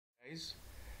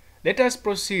Let us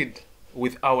proceed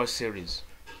with our series.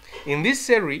 In this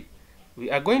series, we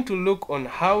are going to look on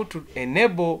how to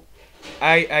enable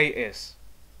IIS.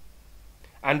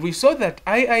 And we saw that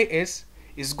IIS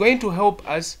is going to help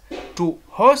us to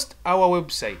host our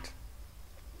website.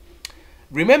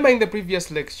 Remember in the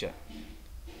previous lecture,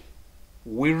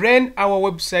 we ran our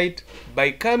website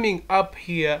by coming up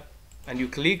here and you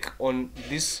click on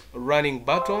this running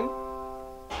button.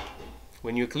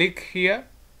 When you click here,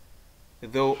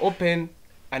 they'll open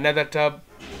another tab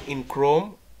in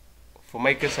Chrome. For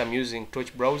my case, I'm using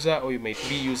Torch browser, or you might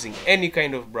be using any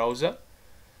kind of browser.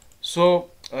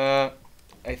 So I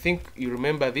think you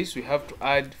remember this. We have to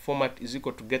add format is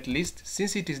equal to get list,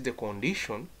 since it is the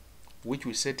condition which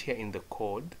we set here in the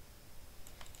code.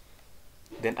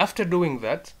 Then after doing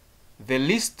that, the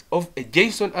list of a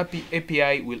JSON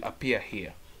API will appear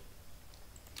here.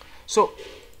 So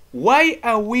why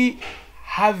are we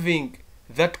having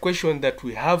that question that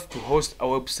we have to host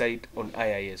our website on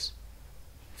IIS?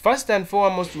 First and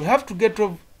foremost, we have to get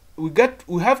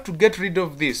rid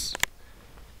of this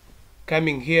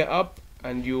coming here up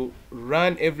and you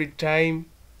run every time.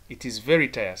 It is very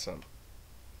tiresome.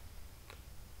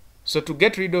 So to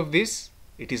get rid of this,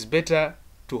 it is better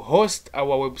to host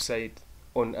our website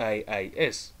on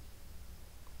IIS.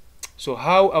 So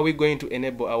how are we going to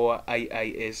enable our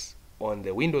IIS on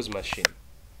the Windows machine?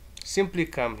 Simply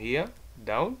come here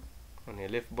down on the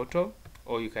left bottom,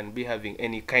 or you can be having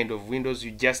any kind of Windows.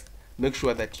 You just make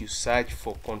sure that you search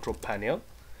for Control Panel.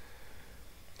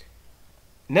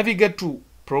 Navigate to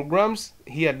Programs.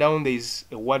 Here down there is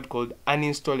a word called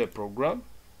Uninstall a Program.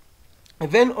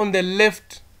 And then on the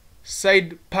left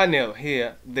side panel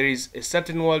here, there is a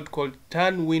certain word called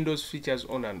Turn Windows Features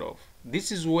On and Off.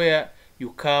 This is where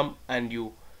you come and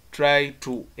you try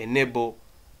to enable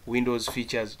Windows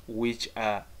features which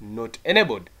are not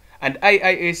enabled, and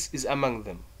IIS is among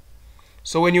them.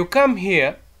 So when you come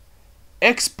here,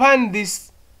 expand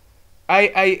this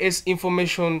IIS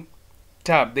information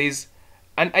tab. There is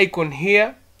an icon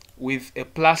here with a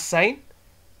plus sign,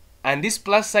 and this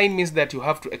plus sign means that you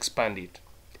have to expand it.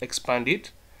 Expand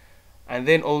it, and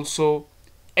then also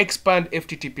expand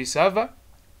FTP server.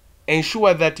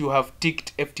 Ensure that you have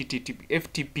ticked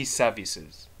FTP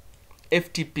services.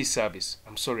 FTP service.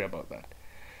 I'm sorry about that.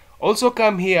 Also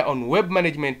come here on Web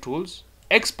Management Tools,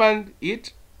 expand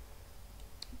it,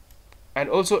 and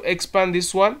also expand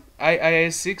this one,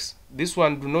 IIS 6. This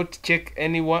one, do not check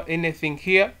anything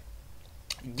here.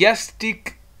 Just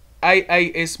tick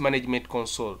IIS Management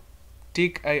Console.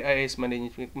 Tick IIS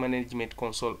Management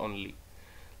Console only.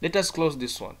 Let us close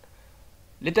this one.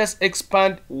 Let us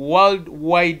expand World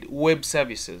Wide Web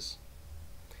Services.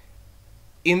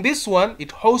 In this one,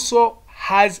 it also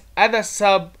has other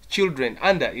sub-children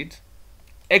under it.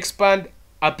 Expand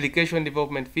Application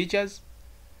Development Features.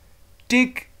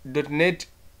 Tick .NET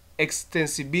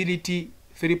Extensibility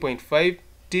 3.5.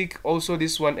 Tick also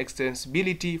this one,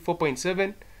 Extensibility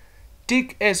 4.7.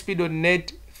 Tick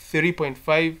ASP.NET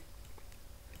 3.5.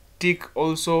 Tick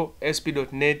also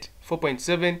ASP.NET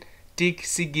 4.7. Tick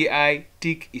CGI.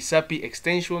 Tick ISAPI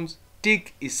extensions.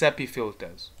 Tick ISAPI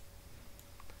filters.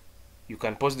 You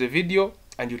can pause the video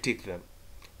and you tick them.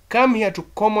 Come here to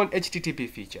common HTTP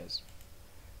features.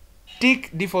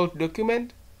 Tick default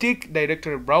document. Tick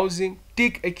directory browsing.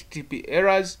 Tick HTTP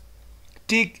errors.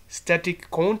 Tick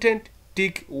static content.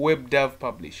 Tick web dev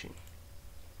publishing.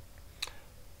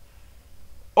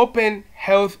 Open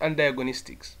health and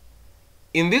diagnostics.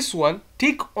 In this one,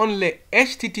 tick only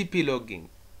HTTP logging,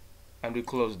 and we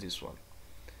close this one.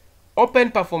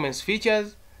 Open performance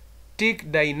features.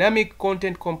 Tick dynamic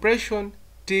content compression.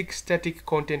 Tick static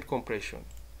content compression.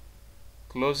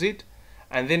 Close it,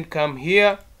 and then come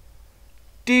here.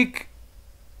 Tick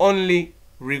only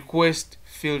request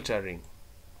filtering.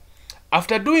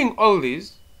 After doing all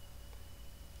this,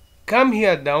 come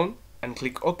here down and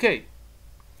click OK.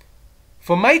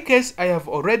 For my case, I have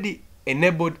already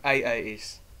enabled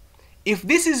IIS. If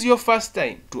this is your first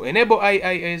time to enable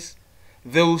IIS,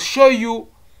 they will show you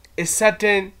a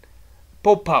certain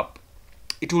pop-up.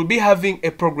 It will be having a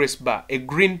progress bar, a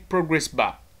green progress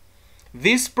bar.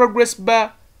 This progress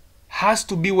bar has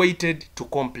to be waited to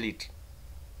complete.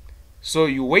 So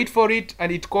you wait for it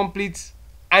and it completes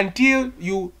until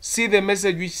you see the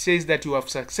message which says that you have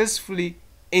successfully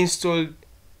installed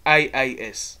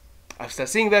IIS. After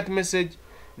seeing that message,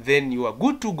 then you are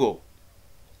good to go.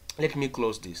 Let me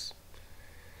close this.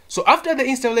 So after the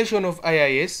installation of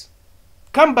IIS,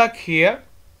 come back here,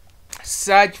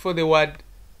 search for the word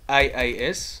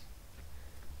IIS.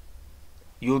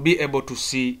 You'll be able to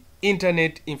see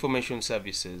Internet Information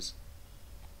Services.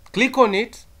 Click on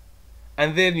it,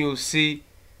 and then you'll see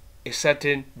a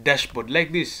certain dashboard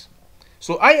like this.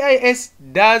 So IIS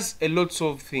does a lot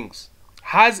of things,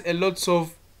 has a lot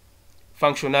of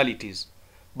functionalities,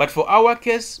 but for our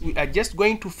case we are just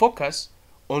going to focus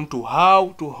on to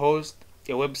how to host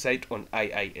a website on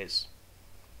IIS.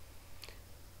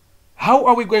 How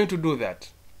are we going to do that?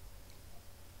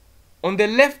 On the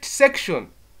left section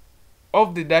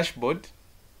of the dashboard,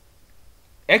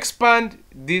 expand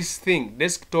this thing,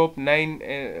 desktop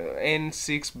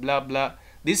 9N6 blah blah.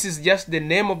 This is just the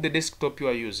name of the desktop you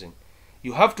are using.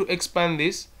 You have to expand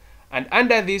this, and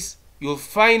under this you'll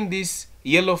find this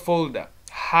yellow folder.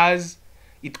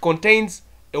 It contains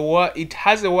a word, it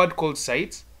has a word called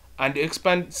sites, and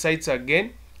expand sites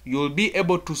again. You'll be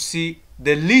able to see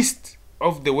the list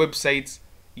of the websites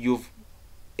you've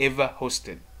ever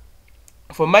hosted.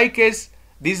 For my case,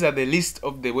 these are the list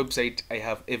of the website I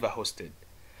have ever hosted.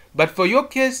 But for your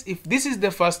case, if this is the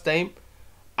first time,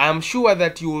 I'm sure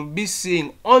that you will be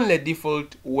seeing only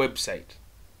default website.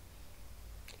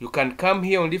 You can come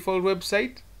here on default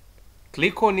website,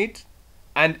 click on it,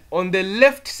 and on the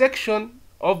left section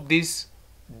of this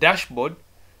dashboard,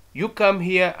 you come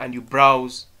here and you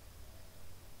browse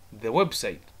the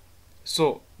website.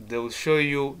 So they will show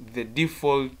you the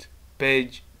default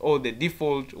page or the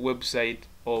default website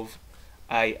of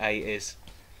IIS.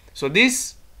 So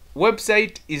this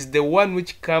website is the one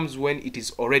which comes when it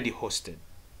is already hosted.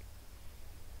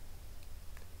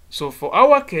 So for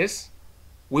our case,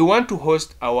 we want to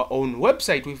host our own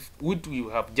website which we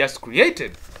have just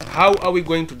created. How are we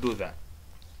going to do that?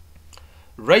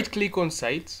 Right click on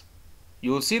sites,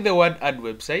 you will see the word add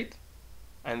website,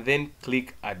 and then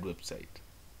click add website.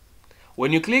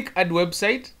 When you click add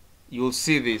website, you will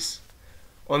see this.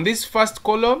 On this first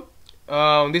column,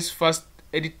 on this first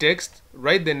edit text,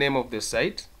 write the name of the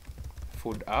site,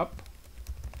 food app,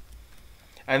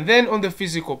 and then on the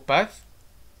physical path,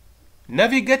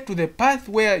 navigate to the path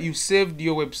where you saved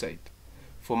your website.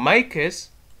 For my case,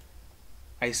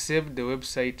 I saved the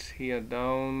website here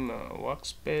down,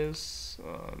 workspace,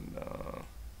 and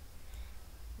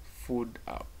food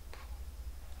app.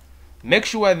 Make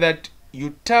sure that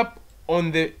you tap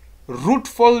on the root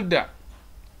folder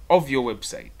of your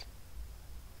website.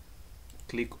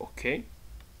 Click OK,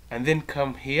 and then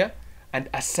come here and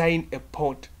assign a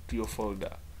port to your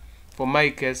folder. For my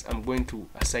case, I'm going to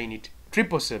assign it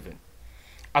 777.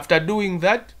 After doing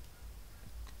that,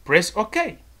 press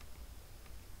OK.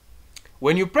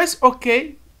 When you press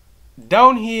OK,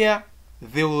 down here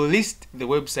they will list the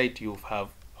website you have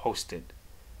hosted.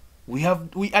 We are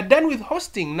done with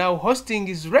hosting. Now hosting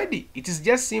is ready. It is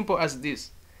just simple as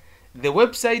this. The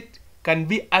website can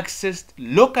be accessed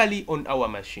locally on our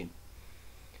machine.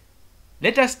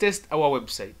 Let us test our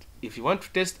website. If you want to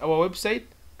test our website,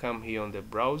 come here on the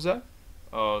browser,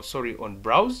 on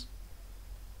browse.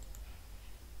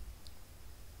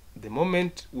 The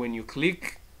moment when you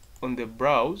click on the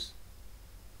browse,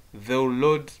 they'll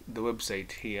load the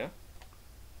website here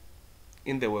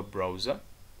in the web browser,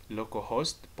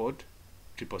 localhost port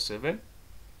 777.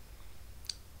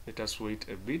 Let us wait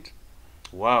a bit.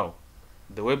 Wow,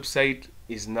 the website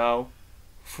is now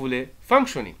fully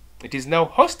functioning. It is now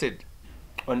hosted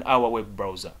on our web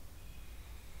browser.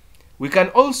 We can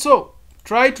also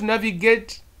try to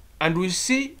navigate and we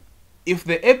see if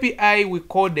the API we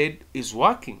coded is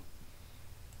working.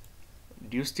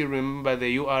 Do you still remember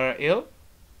the URL?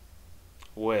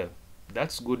 Well,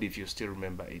 that's good if you still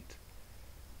remember it.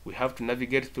 We have to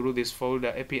navigate through this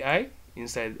folder API.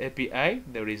 Inside API,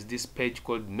 there is this page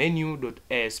called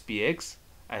menu.aspx,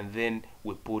 and then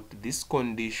we put this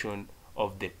condition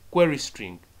of the query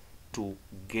string to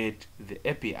get the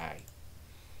API.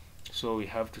 So we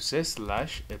have to say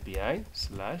slash API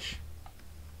slash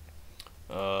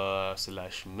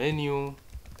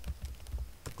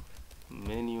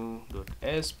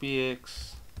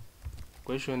menu.aspx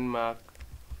question mark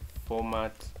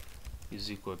format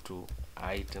is equal to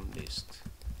item list.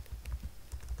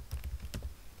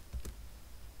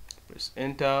 Press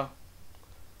enter.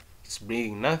 It's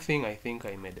bringing nothing. I think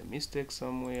I made a mistake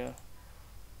somewhere.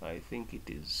 I think it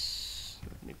is.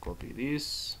 Let me copy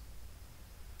this.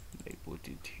 I put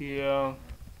it here.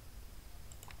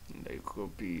 And I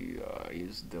copy.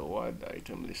 Is the word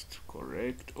item list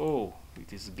correct? Oh,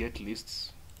 it is get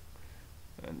lists.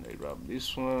 And I grab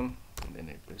this one. And then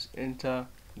I press enter.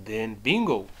 Then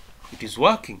bingo, it is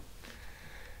working.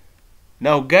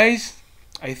 Now guys,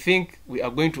 I think we are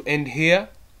going to end here.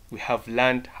 We have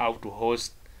learned how to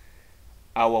host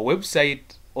our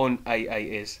website on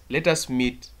IIS. Let us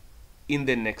meet in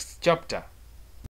the next chapter.